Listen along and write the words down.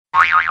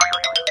What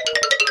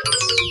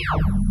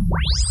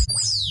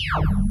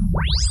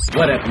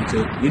up,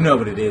 YouTube? You know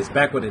what it is.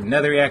 Back with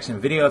another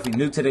reaction video. If you're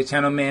new to the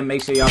channel, man,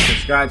 make sure y'all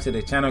subscribe to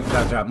the channel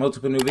because I drop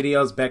multiple new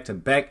videos back to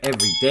back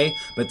every day.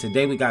 But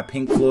today we got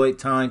Pink Floyd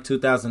Time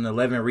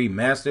 2011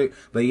 Remastered.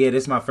 But yeah,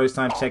 this is my first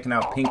time checking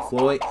out Pink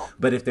Floyd.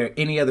 But if there are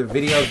any other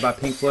videos by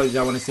Pink Floyd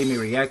y'all want to see me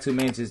react to,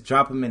 man, just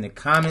drop them in the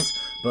comments.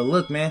 But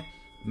look, man,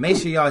 make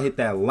sure y'all hit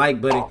that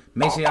like button.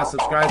 Make sure y'all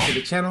subscribe to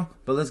the channel.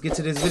 But let's get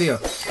to this video.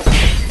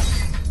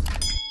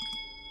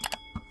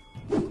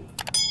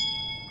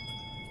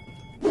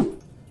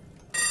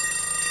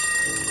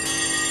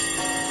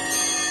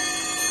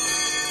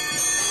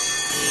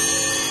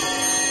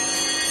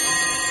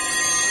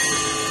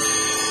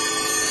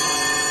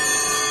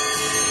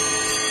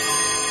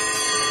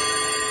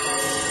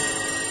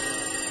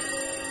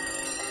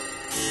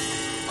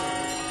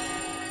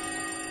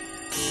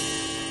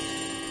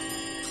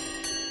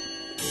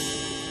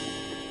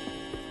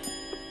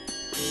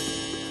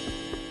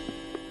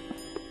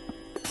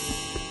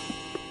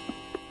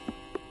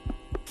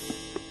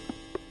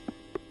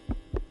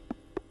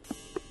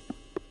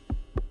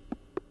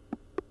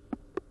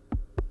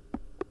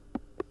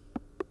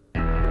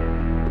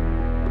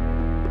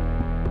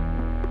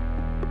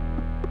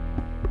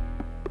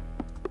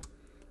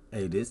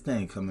 Hey, this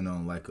thing coming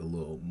on like a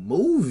little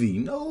movie,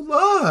 no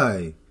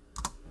lie.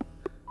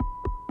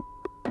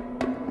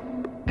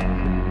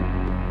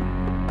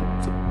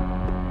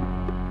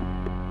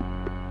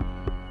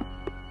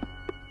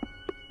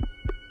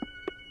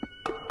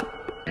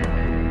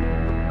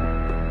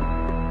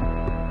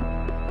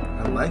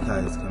 I like how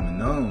it's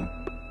coming on.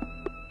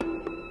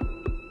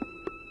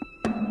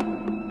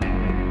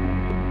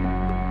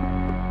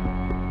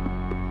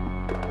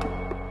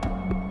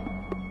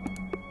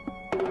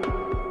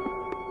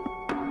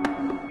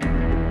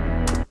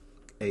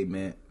 Hey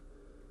man,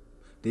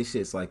 this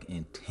shit's like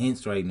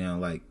intense right now,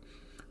 like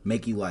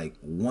make you like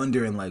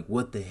wondering like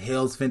what the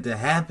hell's finna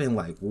happen,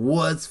 like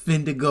what's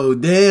finna go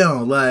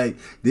down. Like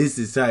this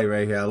is tight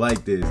right here. I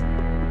like this.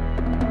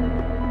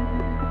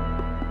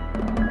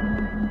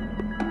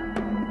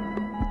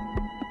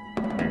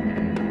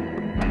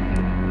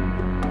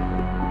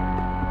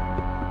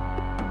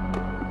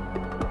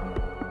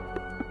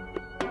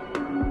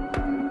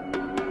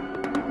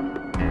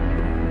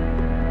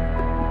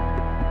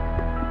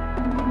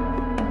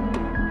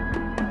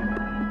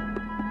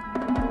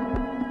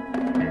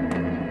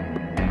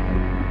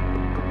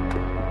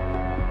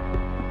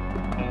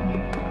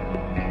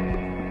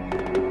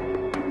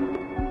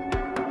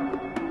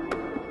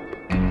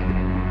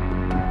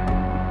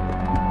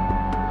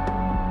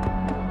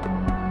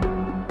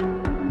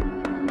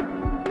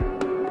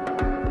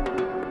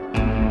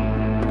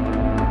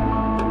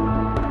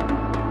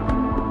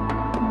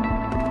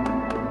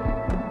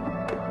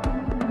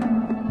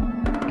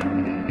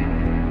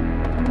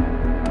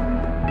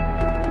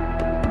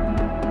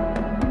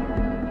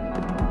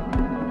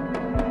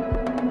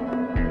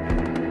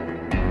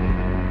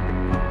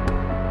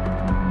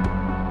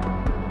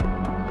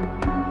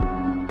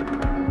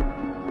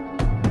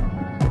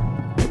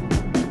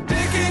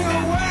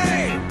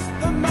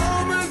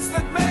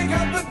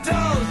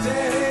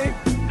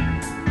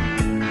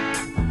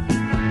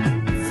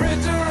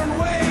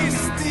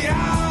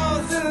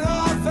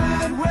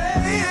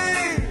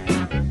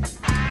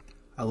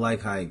 I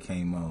like how it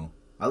came on.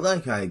 I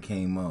like how it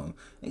came on.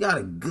 It got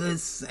a good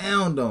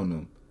sound on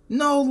them.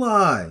 No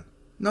lie.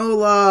 No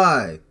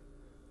lie.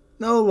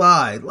 No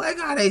lie. Like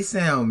how they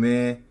sound,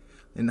 man.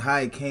 And how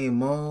it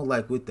came on,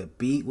 like with the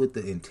beat, with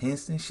the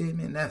intense and shit,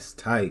 man. That's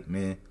tight,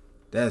 man.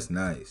 That's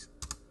nice.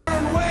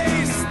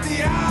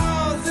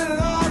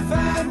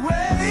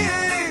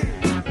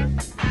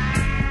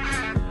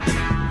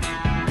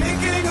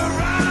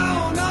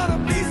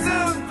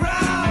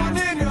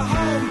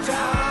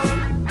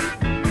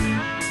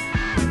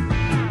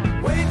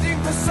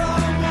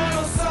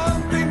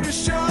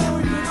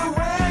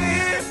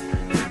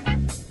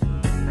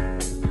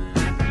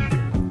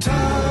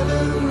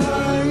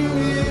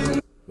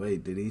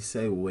 Wait, did he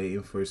say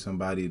waiting for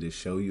somebody to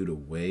show you the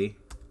way?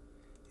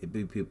 It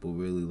be people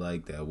really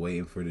like that,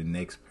 waiting for the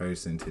next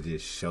person to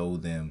just show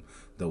them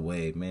the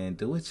way. Man,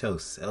 do it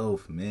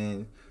yourself,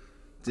 man.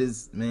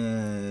 Just,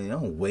 man,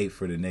 don't wait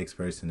for the next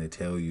person to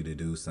tell you to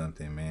do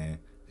something, man.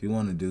 If you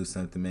want to do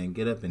something, man,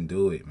 get up and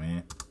do it,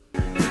 man.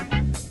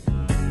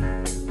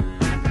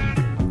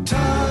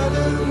 Tired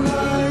of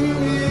lying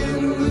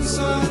in the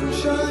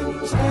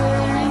sunshine,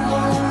 staying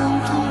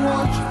home to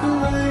watch the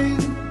rain.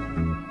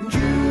 And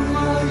you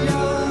are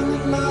young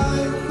and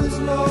life is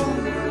long,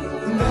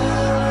 and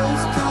there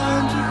is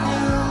time to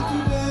kill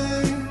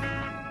today.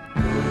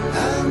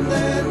 And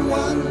then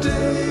one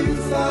day you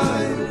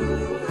find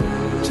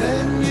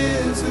 10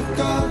 years have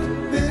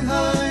gone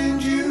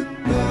behind you.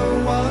 No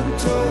one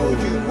told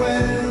you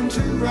when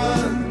to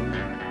run.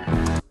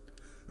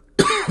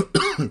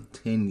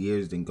 10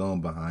 years then gone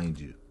behind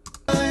you.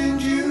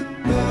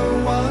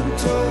 No one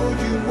told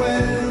you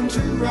when to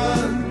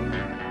run.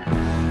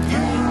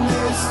 You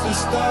missed the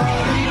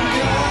starting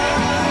gun.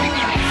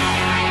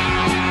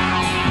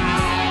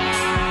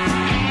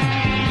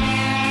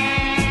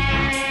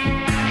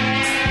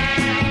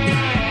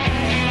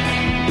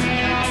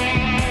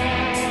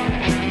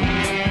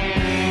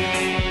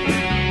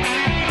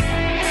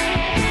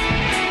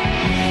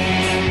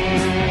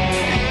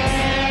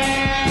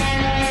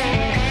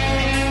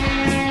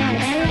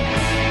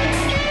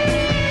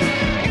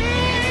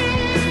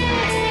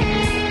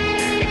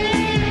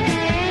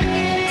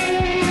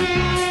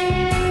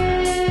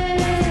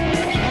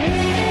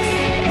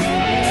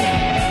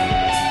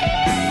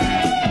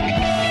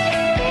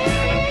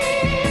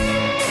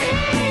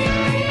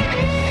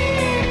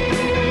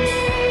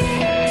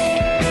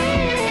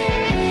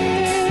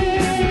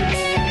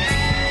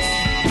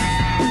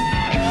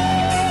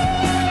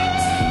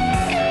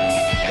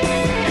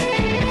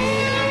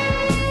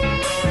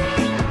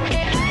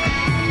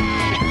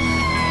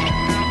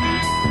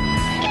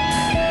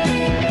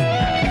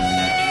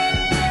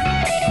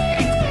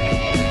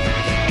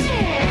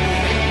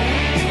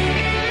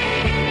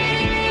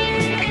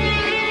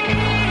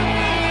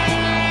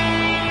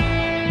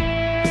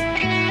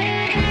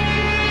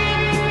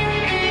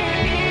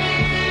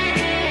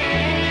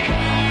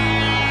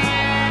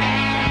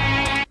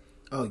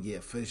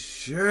 For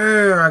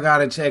sure, I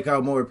gotta check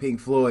out more Pink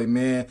Floyd,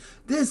 man.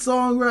 This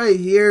song right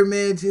here,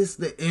 man, just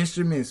the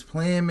instruments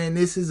playing, man.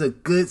 This is a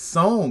good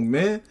song,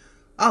 man.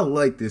 I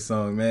like this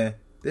song, man.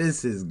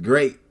 This is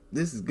great.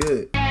 This is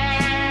good. This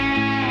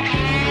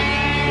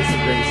is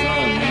a great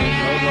song,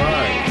 man. No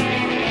lie.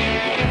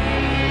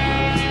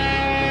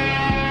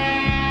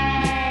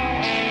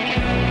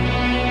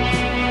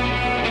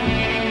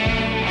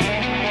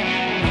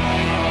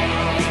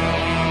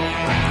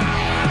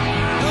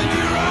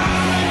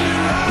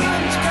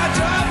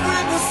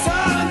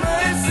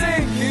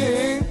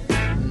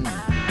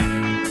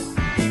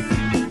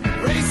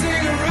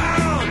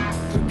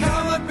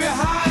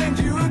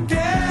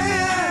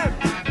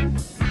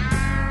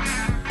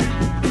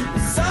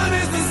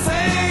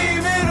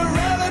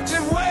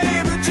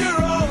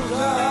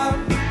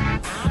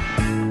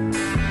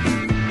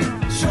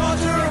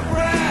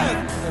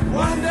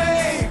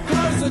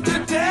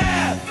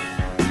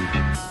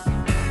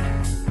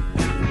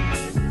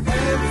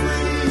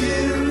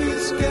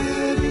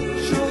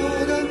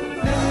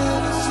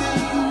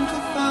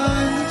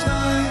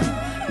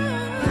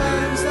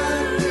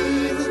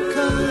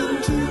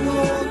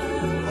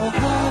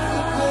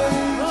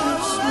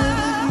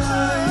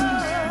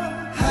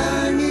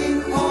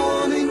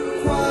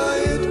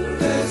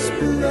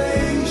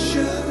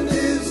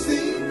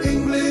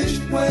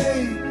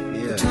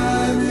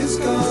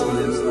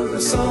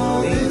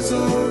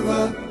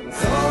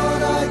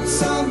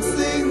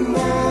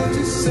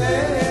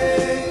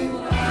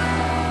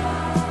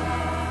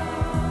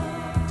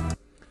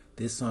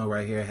 This song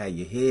right here had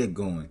your head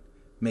going,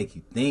 make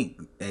you think,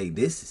 hey,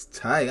 this is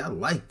tight. I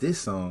like this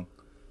song.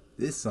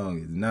 This song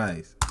is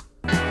nice.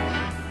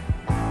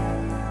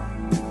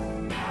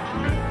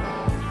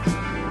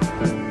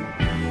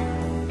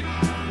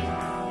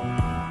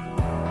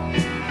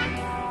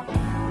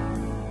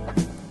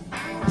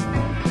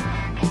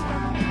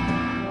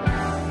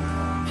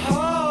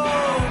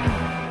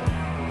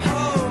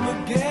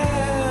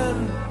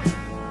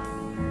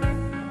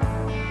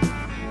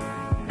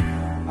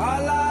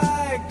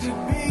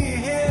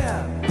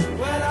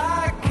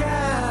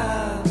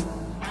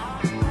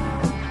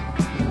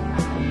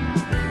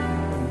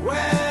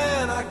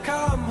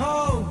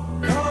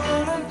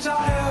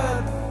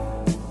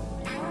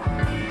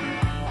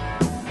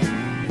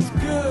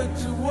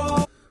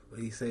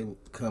 Say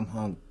come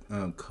home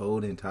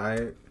cold and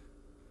tired.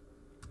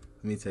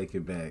 Let me take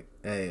it back.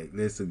 Hey,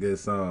 this is a good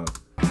song.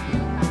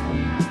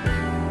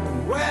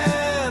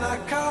 When I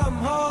come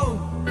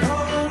home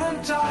cold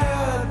and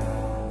tired,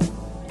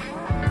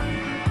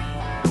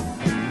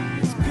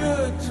 it's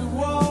good to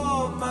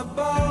warm my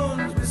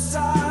bones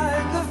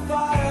beside the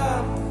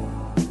fire.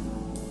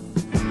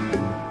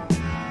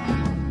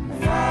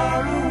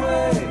 Far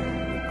away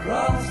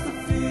across the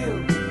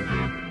field,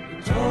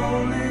 the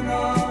tolling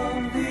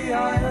on the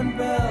iron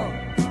bell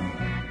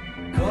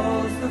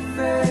calls the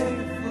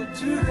faithful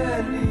to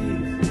their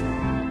knees.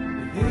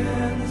 You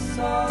hear the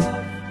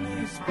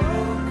softly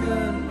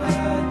spoken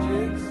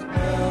magic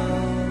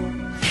spell.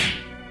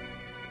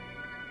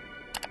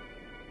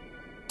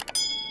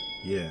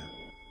 Yeah.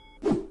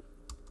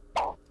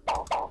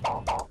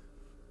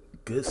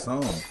 Good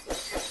song.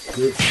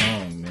 Good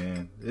song,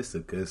 man. It's a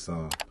good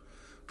song.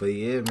 But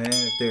yeah, man,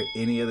 if there are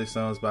any other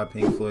songs by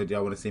Pink Floyd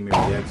y'all want to see me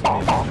react to,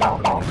 man, just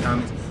drop them in the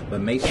comments.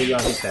 But make sure y'all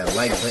hit that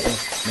like button.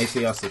 Make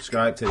sure y'all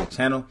subscribe to the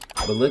channel.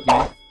 But look,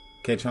 man,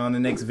 catch you on the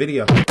next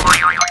video.